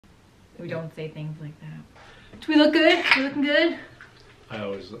We don't say things like that. Do we look good? We looking good? I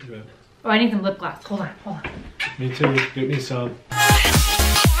always look good. Oh, I need some lip gloss. Hold on, hold on. Me too. Get me some.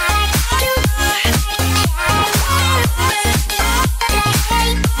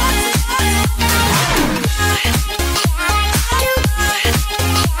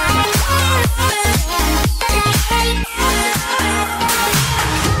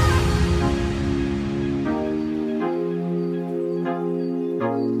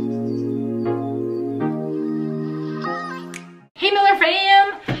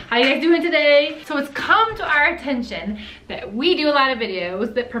 How you guys doing today? So it's come to our attention that we do a lot of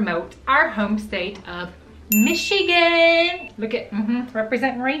videos that promote our home state of Michigan. Look at,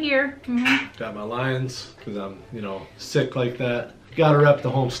 representing right here. Got my lines, because I'm, sick like that. Gotta rep the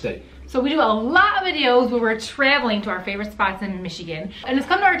home state. So we do a lot of videos where we're traveling to our favorite spots in Michigan. And it's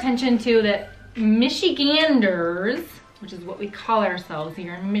come to our attention too that michiganders, which is what we call ourselves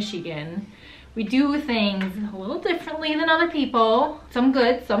here in Michigan, we do things a little differently than other people. Some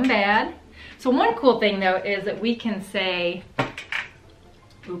good, some bad. So one cool thing though is that we can say,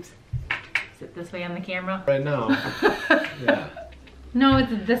 oops, is it this way on the camera? Right now, yeah. No,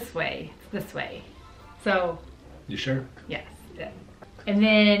 it's this way, it's this way. So. You sure? Yes, yeah. And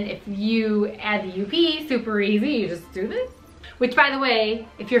then if you add the UP, super easy, you just do this. Which by the way,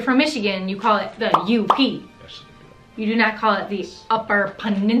 if you're from Michigan, you call it the UP. You do not call it the Upper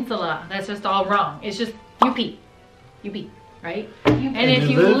Peninsula. That's just all wrong. It's just UP. UP, right? And if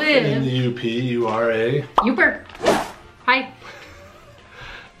you live in the UP, you are a Uper. Hi.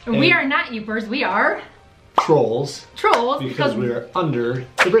 And we are not Upers, we are trolls. Trolls because we are under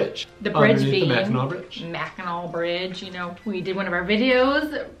the bridge. The bridge underneath being the Mackinac Bridge. Mackinac Bridge, we did one of our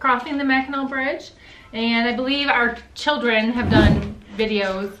videos crossing the Mackinac Bridge. And I believe our children have done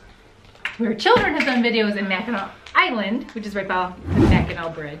videos. Our children have done videos in Mackinac Island, which is right by the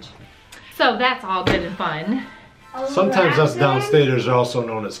Mackinac Bridge. So that's all good and fun. Sometimes us downstaters are also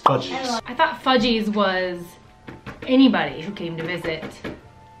known as fudgies. I thought fudgies was anybody who came to visit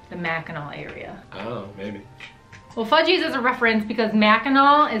the Mackinac area. Oh, maybe. Well, fudgies is a reference because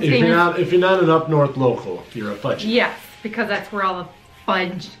Mackinac is famous. If you're not an up north local, you're a fudgie. Yes, because that's where all the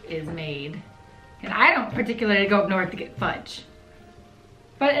fudge is made. And I don't particularly go up north to get fudge.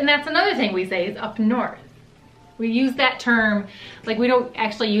 And that's another thing we say is up north. We use that term, like we don't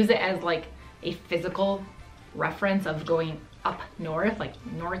actually use it as like a physical reference of going up north, like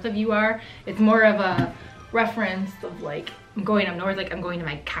north of you are. It's more of a reference of like, I'm going up north, like I'm going to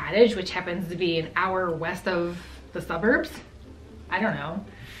my cottage, which happens to be an hour west of the suburbs. I don't know.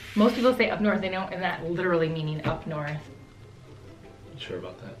 Most people say up north, they don't, and that literally meaning up north. You sure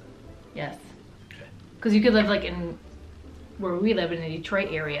about that? Yes. Okay. Because you could live like in, where we live in the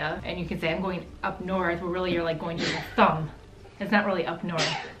Detroit area, and you can say I'm going up north, where really you're like going to the thumb. It's not really up north.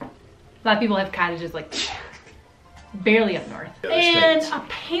 A lot of people have cottages like barely up north. And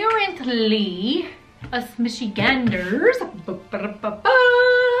apparently, us Michiganders, apparently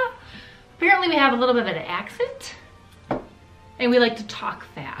we have a little bit of an accent, and we like to talk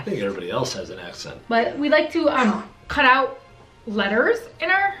fast. I think everybody else has an accent. But we like to cut out letters in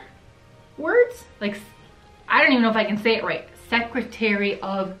our words, like, I don't even know if I can say it right. Secretary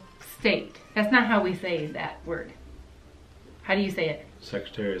of State. That's not how we say that word. How do you say it?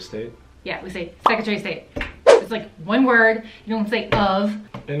 Secretary of State? Yeah, we say Secretary of State. It's like one word. You don't say of.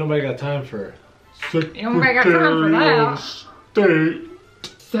 Ain't nobody got time for Ain't nobody got time for that. State.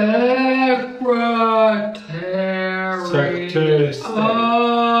 Secretary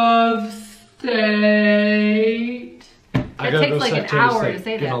of State. That takes like an hour to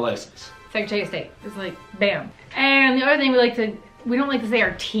say that. Get my license. Secretary of State. It's like, bam. And the other thing we don't like to say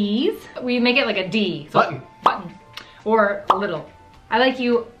our T's. We make it like a D. So Button. Button. Or a little. I like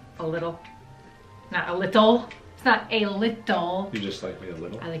you a little. Not a little. It's not a little. You just like me a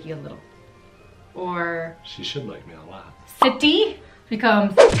little? I like you a little. Or... She should like me a lot. City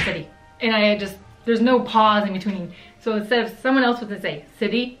becomes city. And there's no pause in between. So instead of someone else would say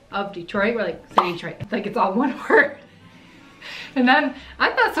City of Detroit, we're like City of Detroit. It's like it's all one word. And then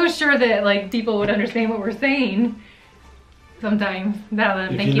I'm not so sure that like people would understand what we're saying sometimes. Now that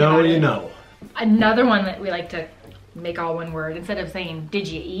I'm thinking about it. You know. Another one that we like to make all one word instead of saying did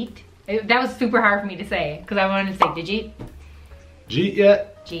you eat? That was super hard for me to say because I wanted to say did you eat? Jeet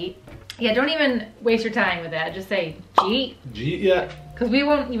yet? Jeet. Yeah, don't even waste your time with that. Just say jeet. Jeet yet? Because we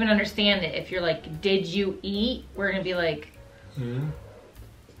won't even understand it if you're like did you eat? We're gonna be like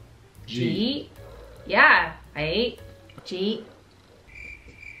jeet. Yeah, I ate. Jeet.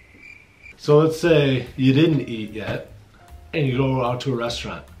 So let's say you didn't eat yet and you go out to a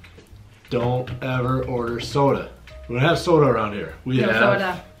restaurant. Don't ever order soda. We don't have soda around here. We have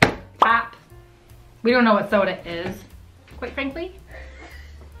soda. We don't know what soda is, quite frankly.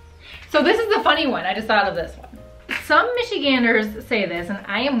 So this is the funny one. I just thought of this one. Some Michiganders say this, and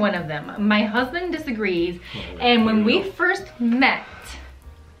I am one of them. My husband disagrees, and when we first met,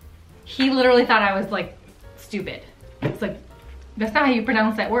 he literally thought I was like stupid. It's like, that's not how you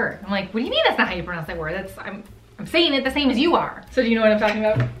pronounce that word. I'm like, what do you mean that's not how you pronounce that word? I'm saying it the same as you are. So do you know what I'm talking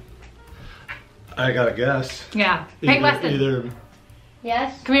about? I gotta guess. Yeah. Hey, Weston.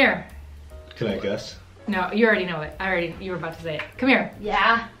 Yes? Come here. Can I guess? No, you already know it. You were about to say it. Come here.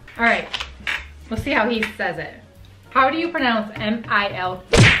 Yeah. All right. We'll see how he says it. How do you pronounce M-I-L-K?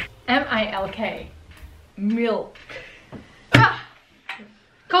 Milk. Ah!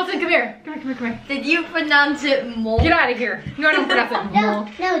 Colton, come here. Come here. Did you pronounce it milk? Get out of here. You don't pronounce it milk.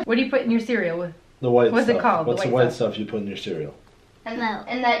 No. What do you put in your cereal? The white What's stuff. it called? What's the white stuff you put in your cereal? And that.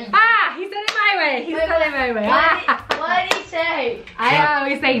 Ah! He said it my way. He said it my way. What did he say? I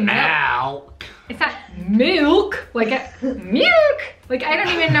always say milk. It's not milk. Like milk. Like I don't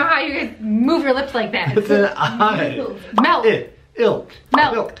even know how you guys move your lips like that. It's an I. Milk. Ilk.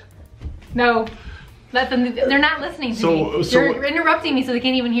 Milk. No. Let them. They're not listening to me. You're interrupting me, so they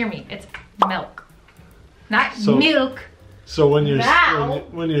can't even hear me. It's milk, not milk. So when you're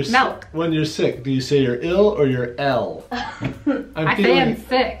milk. when you're sick, do you say you're ill or you're L? I say I'm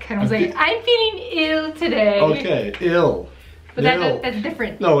sick. I don't say I'm feeling ill today. Okay, ill. But that's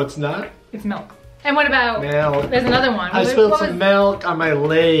different. No, it's not. It's milk. And what about? Milk. There's another one. I spilled some milk on my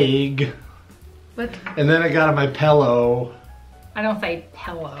leg. What? And then I got on my pillow. I don't say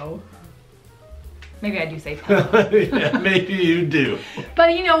pillow. Maybe I do say pillow. Yeah, maybe you do.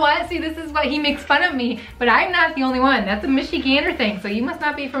 But you know what? See, this is what he makes fun of me. But I'm not the only one. That's a Michigander thing. So you must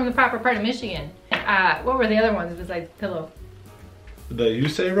not be from the proper part of Michigan. What were the other ones besides pillow? That you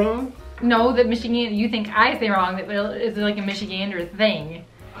say wrong? No, that Michigan. You think I say wrong. That it's like a Michigander thing.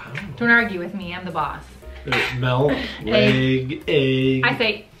 Don't argue with me. I'm the boss. There's milk, leg, egg. I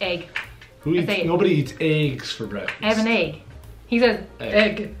say egg. Nobody eats eggs for breakfast. I have an egg. He says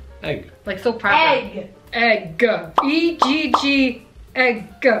egg. Egg. Like so proper. Egg. Egg. E-G-G. Egg.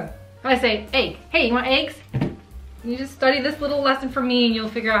 I say egg. Hey, you want eggs? You just study this little lesson for me and you'll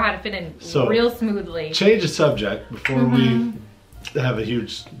figure out how to fit in real smoothly. Change the subject before we have a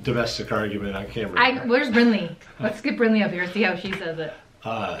huge domestic argument on camera. Where's Brinley? Let's get Brinley up here and see how she says it.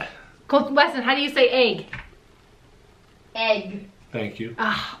 Weston, how do you say egg? Egg. Thank you.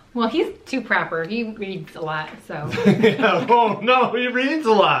 Well, he's too proper. He reads a lot, so. Yeah, oh no, he reads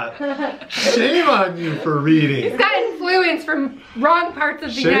a lot. Shame on you for reading. He's got influence from wrong parts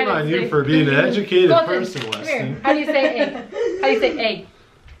of the United States. Shame on you for being an educated person, Weston. Come here. How do you say egg? How do you say egg?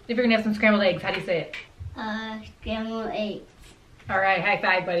 If you're gonna have some scrambled eggs, how do you say it? Scrambled eggs. All right, high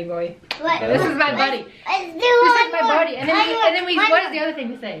five, buddy boy. This is my buddy. Let's do This is my buddy. And then we. What is the other thing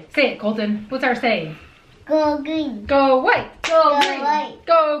we say? Say it, Colton. What's our saying? Go green. Go white. Go green. White.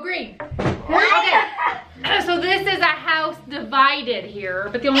 Go green. Okay. So this is a house divided here,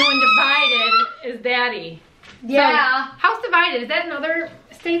 but the only one divided is Daddy. Yeah. So, house divided. Is that in other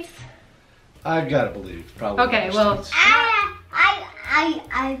states? I gotta believe, probably. Okay, well.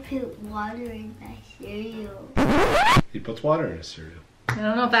 I put water in my cereal. He puts water in his cereal. I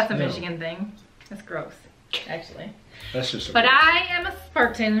don't know if that's a Michigan thing. That's gross, actually. That's just. But I am a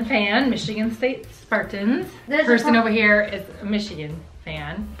Spartan fan, Michigan State Spartans. This person over here is a Michigan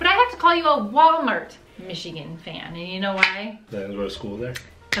fan. But I have to call you a Walmart Michigan fan. And you know why? Didn't go to school there?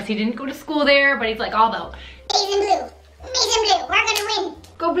 Because he didn't go to school there, but he's like all the Maize and blue. Maize and blue. We're gonna win.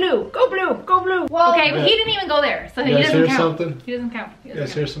 go blue, go blue, go blue. Well, okay, but he didn't even go there, so he guys doesn't hear count. something? He doesn't count. You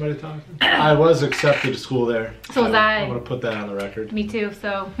guys hear somebody talking? I was accepted to school there. So was I. I'm gonna put that on the record. Me too,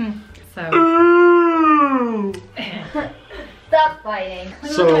 so. Stop fighting.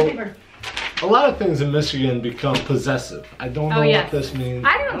 So, a lot of things in Michigan become possessive. I don't know what this means.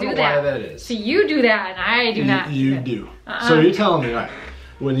 I don't do know that. why that is. So you do that, and I do not. You do. So you're telling me, all right,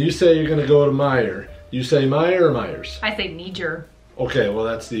 when you say you're gonna go to Meyer, you say Meyer or Myers? I say Meager. Okay, well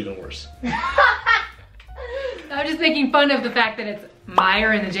that's even worse. I'm just making fun of the fact that it's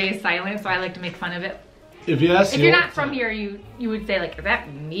Meyer and the J is silent, so I like to make fun of it. If you ask, if you're not from here, you would say like, is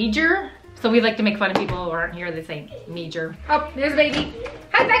that Meager? So we like to make fun of people who aren't here. They say Meager. Oh, there's a baby.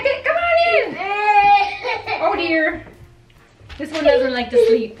 Hi, Beckett, come on in. Oh dear. This one doesn't like to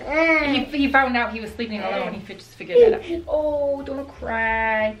sleep. He found out he was sleeping alone. He just figured that out. Oh, don't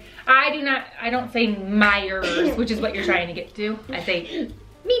cry. I don't say Myers, which is what you're trying to get to. I say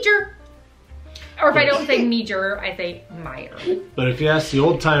Meager. Or if I don't say Meager, I say Meyer. But if you ask the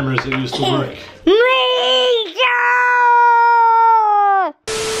old timers that used to work.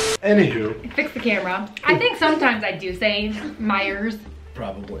 Anywho. Fix the camera. I think sometimes I do say Myers.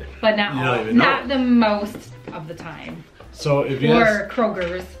 Probably. But not You don't all, even know. not the most of the time. So if you Or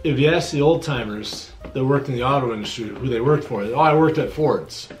Kroger's. if you ask the old timers that worked in the auto industry who they worked for, oh, I worked at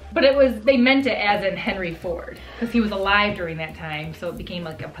Ford's. But they meant it as in Henry Ford, because he was alive during that time, so it became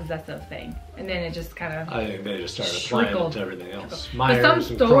like a possessive thing. And then it just kind of I think they just started applying it trickled. to everything else. But Myers some and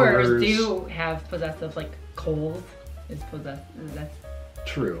stores Kroger's. do have possessive, like Kohl's is possessive. That's,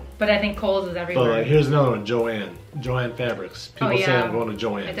 True. but I think Kohl's is everywhere. But like, here's another one, Joanne. Joanne Fabrics. People say I'm going to I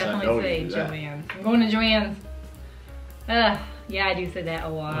Joanne's. definitely know say you do that. Joann's. I'm going to Joann's. Yeah, I do say that a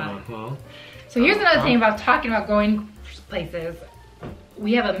lot. Uh-huh. So here's another thing about talking about going places.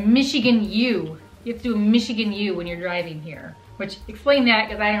 We have a Michigan U. You have to do a Michigan U when you're driving here. Which, explain that,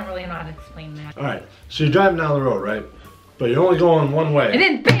 because I don't really know how to explain that. All right, so you're driving down the road, right? But you're only going one way. And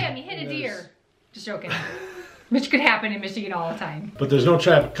then bam, you hit a deer. Just joking. Which could happen in Michigan all the time. But there's no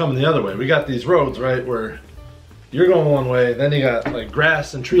traffic coming the other way. We got these roads, right, where you're going one way, then you got like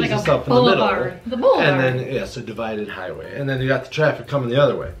grass and trees Like and a stuff in the middle. boulevard. The boulevard. And then, yeah, it's a divided highway. And then you got the traffic coming the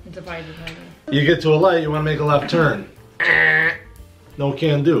other way. Divided highway. You get to a light, you want to make a left turn. No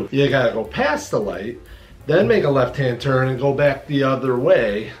can do. You gotta go past the light, then make a left-hand turn and go back the other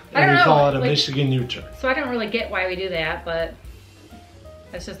way. I And don't we know, call it a like- Michigan U-turn. So I don't really get why we do that, but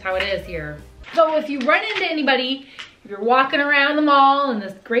that's just how it is here. So if you run into anybody, if you're walking around the mall in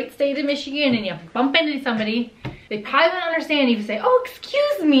this great state of Michigan and you bump into somebody, they probably don't understand if you say, oh,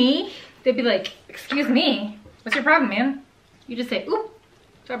 excuse me. They'd be like, excuse me? What's your problem, man? You just say, oop,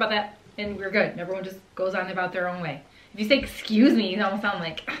 sorry about that. And we're good. And everyone just goes on about their own way. If you say, excuse me, you almost sound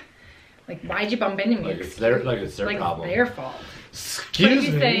like why'd you bump into me? Like it's their problem. It's their fault. Excuse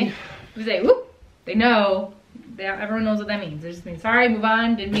But me. if you say, whoop, they know. Everyone knows what that means. They just mean, sorry, move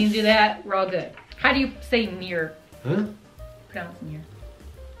on, didn't mean to do that, we're all good. How do you say mirror? Huh? Pronounce mirror.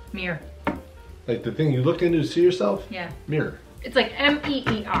 Mirror. Like the thing you look into to see yourself? Yeah. Mirror. It's like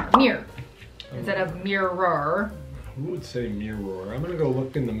M-E-E-R, mirror. Instead of mirror. Who would say mirror? I'm gonna go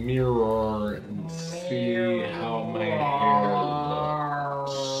look in the mirror and see how my hair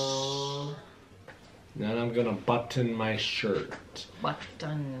looks. Then I'm gonna button my shirt.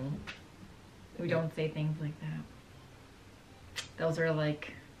 Button. We don't say things like that. Those are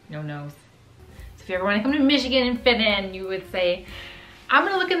like no-nos. So if you ever want to come to Michigan and fit in, you would say, I'm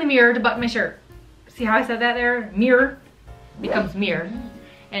gonna look in the mirror to button my shirt. See how I said that there? Mirror becomes mirror,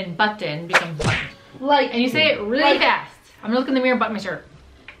 and button becomes button. Like, And you say it really fast. I'm gonna look in the mirror and button my shirt.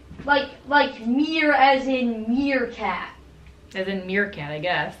 like mirror as in meerkat. As in meerkat, I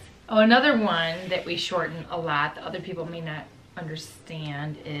guess. Oh, another one that we shorten a lot that other people may not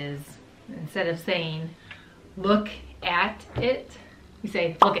understand is, instead of saying, look at it, we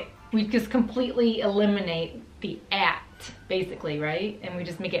say, look it. We just completely eliminate the at, basically, right? And we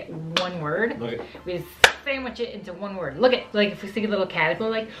just make it one word. Look it. We just sandwich it into one word. Look it. Like if we see a little caterpillar,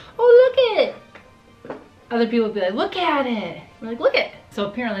 like, oh, look it. Other people would be like, look at it. We're like, look it. So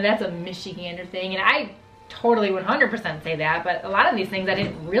apparently that's a Michigander thing. And I totally 100% say that. But a lot of these things I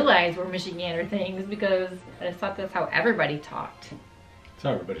didn't realize were Michigander things because I just thought that's how everybody talked. That's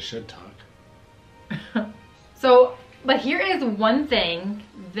how everybody should talk. So, but here is one thing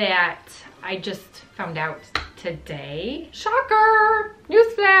that I just found out today. Shocker!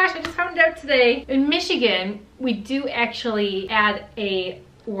 Newsflash, I just found out today. In Michigan, we do actually add a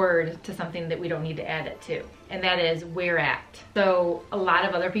word to something that we don't need to add it to. And that is where at. So a lot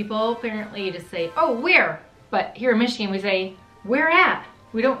of other people apparently just say, oh, where? But here in Michigan, we say, where at?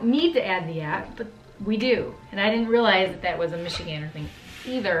 We don't need to add the at, but we do. And I didn't realize that that was a Michigander thing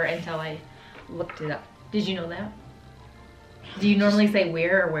either until I looked it up. Did you know that? Do you normally say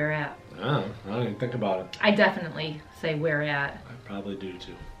where or where at? I don't even think about it. I definitely say where at. I probably do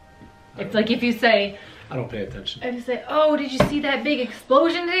too. It's like if you say, I don't pay attention. if you say, oh, did you see that big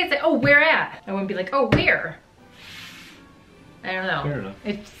explosion today? Say, oh, where at? I wouldn't be like, oh, where? I don't know. Fair enough.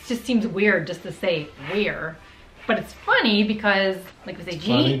 It just seems weird just to say where. But it's funny because, like we say,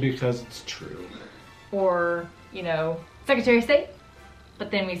 Funny G, because it's true. or, you know, Secretary of State. But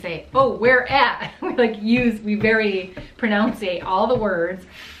then we say, oh, where at? We very pronunciate all the words.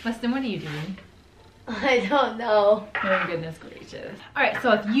 Weston, what are you doing? I don't know. Oh, goodness gracious. All right,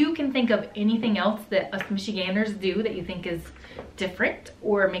 so if you can think of anything else that us Michiganders do that you think is different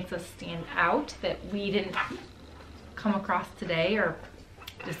or makes us stand out that we didn't come across today or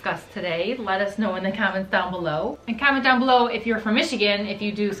discuss today, let us know in the comments down below. And comment down below if you're from Michigan, if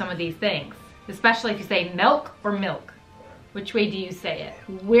you do some of these things, especially if you say milk or milk. Which way do you say it?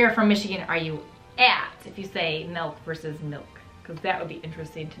 Where from Michigan are you at if you say milk versus milk? Because that would be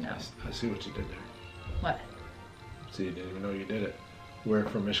interesting to know. I see what you did there. What? See, you didn't even know you did it. Where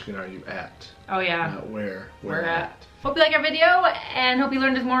from Michigan are you at? Oh yeah. Not where. Where at. Hope you like our video and hope you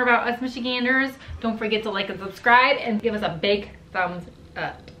learned more about us Michiganders. Don't forget to like and subscribe and give us a big thumbs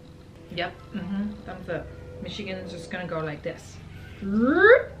up. Yep, thumbs up. Michigan's just gonna go like this. See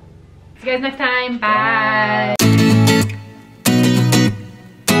you guys next time. Bye.